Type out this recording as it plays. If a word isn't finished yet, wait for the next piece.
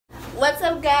What's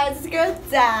up, guys? It's your girl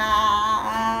Di,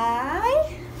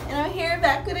 and I'm here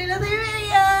back with another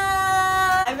video.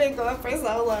 I've been going for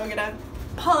so long, and I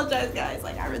apologize, guys.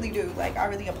 Like, I really do. Like, I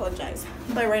really apologize.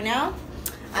 But right now,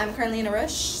 I'm currently in a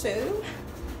rush, so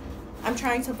I'm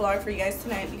trying to vlog for you guys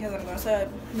tonight because I'm going to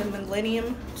the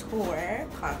Millennium tour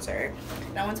concert,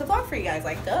 and I want to vlog for you guys.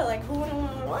 Like, duh, like, who wouldn't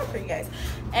want to vlog for you guys?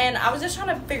 And I was just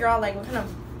trying to figure out like what kind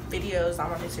of videos I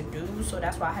wanted to do, so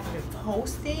that's why I haven't been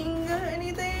posting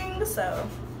anything. So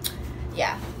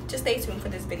yeah, just stay tuned for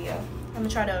this video. I'm gonna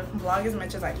try to vlog as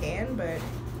much as I can, but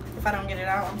if I don't get it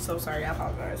out, I'm so sorry. I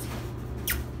apologize.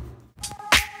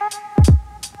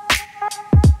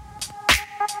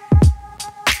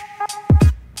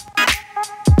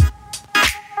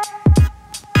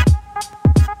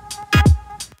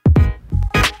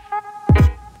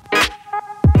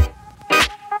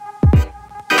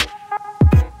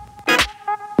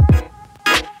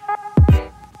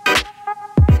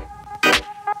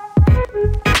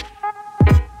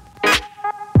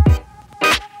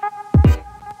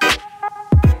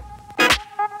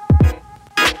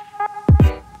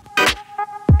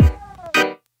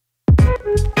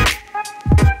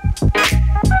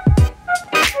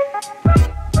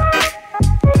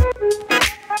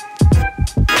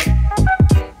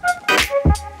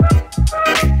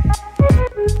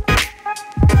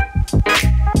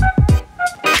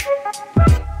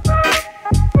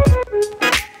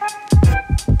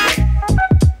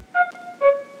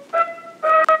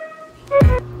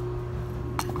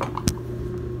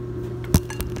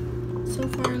 So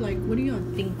far, like, what do y'all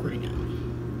think right now?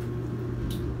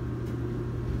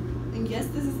 And yes,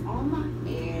 this is all my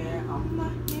hair,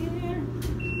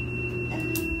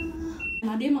 and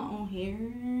I did my own hair,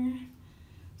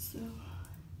 so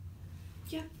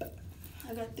yep,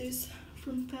 I got this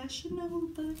from Fashion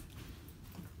Nova.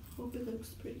 Hope it looks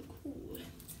pretty cool,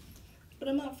 but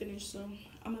I'm not finished, so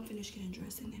I'm gonna finish getting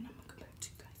dressed and then I'm gonna come back to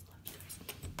you guys.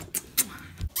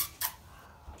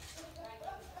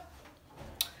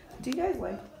 Do you guys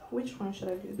like, which one should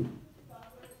I do?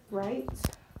 Right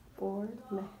or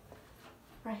left?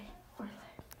 Right or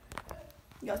left?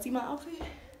 Y'all see my outfit?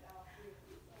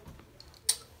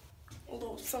 A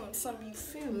little something, you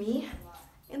feel me?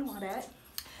 And all that.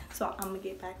 So I'm gonna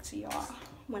get back to y'all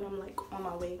when I'm like on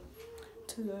my way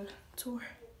to the tour.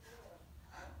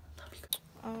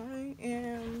 I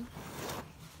am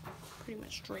pretty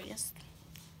much dressed.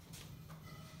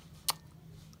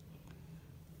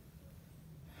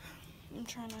 I'm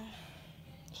trying to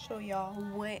show y'all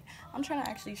what I'm trying to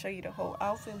actually show you the whole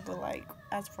outfit, but like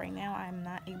as of right now I am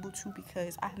not able to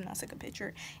because I have not took a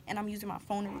picture and I'm using my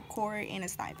phone to record and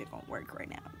it's not even gonna work right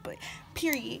now. But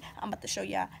period, I'm about to show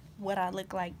y'all what I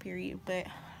look like, period. But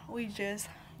we just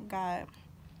got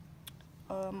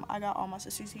I got all my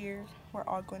sisters here. We're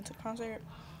all going to the concert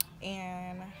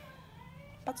and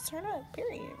about to turn up,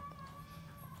 period.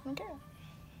 Okay.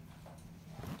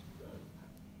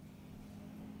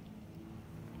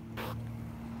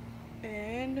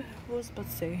 And what was I about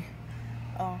to say?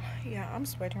 Oh yeah, I'm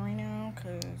sweating right now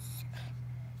because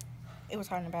it was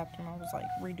hot in the bathroom. I was like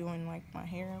redoing like my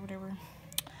hair or whatever.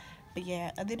 But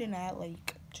yeah, other than that,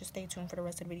 like, just stay tuned for the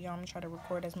rest of the video. I'm gonna try to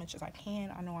record as much as I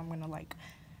can. I know I'm gonna like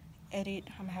edit.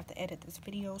 I'm gonna have to edit this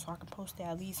video so I can post it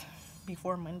at least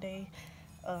before Monday.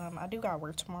 I do got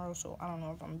work tomorrow, so I don't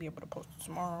know if I'm gonna be able to post it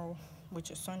tomorrow,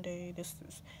 which is Sunday. This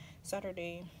is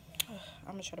Saturday.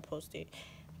 I'm gonna try to post it.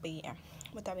 But yeah,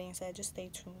 with that being said, just stay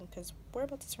tuned because we're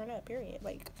about to turn up, period.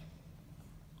 Like,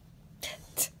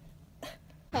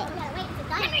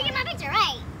 Henry, get my picture,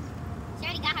 right? She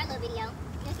already got her little video.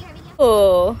 You see her video?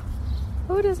 Oh,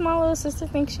 who does my little sister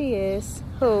think she is?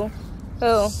 Who?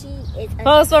 Who? She is a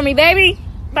Pose for me, baby.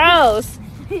 Pose.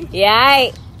 Yeah.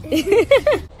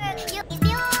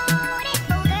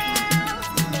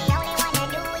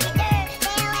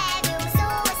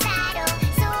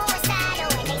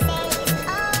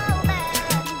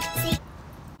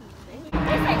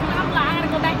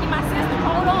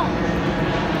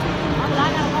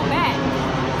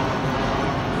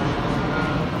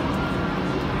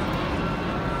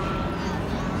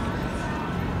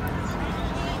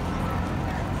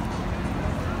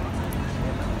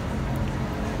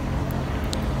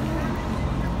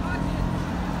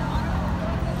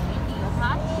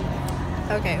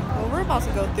 Okay, well, we're about to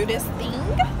go through this thing.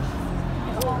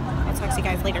 I'll talk to you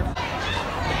guys later. Mom,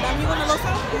 you want a little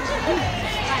something?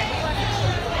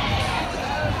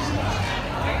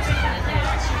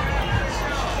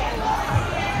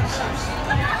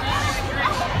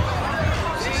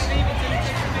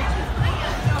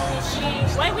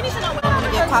 Wait, we need to know what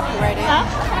Get copyrighted. Huh?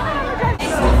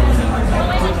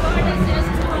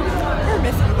 We're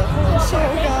missing the whole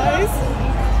show, guys.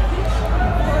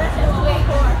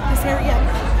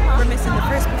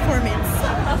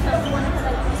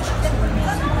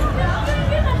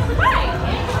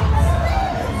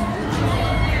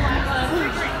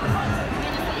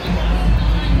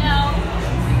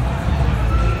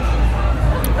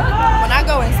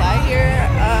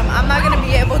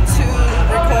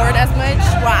 as much.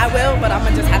 Well, I will, but I'm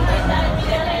gonna just have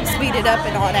to speed it up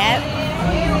and all that.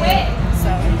 So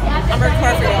I'm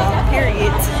recording for y'all. Period.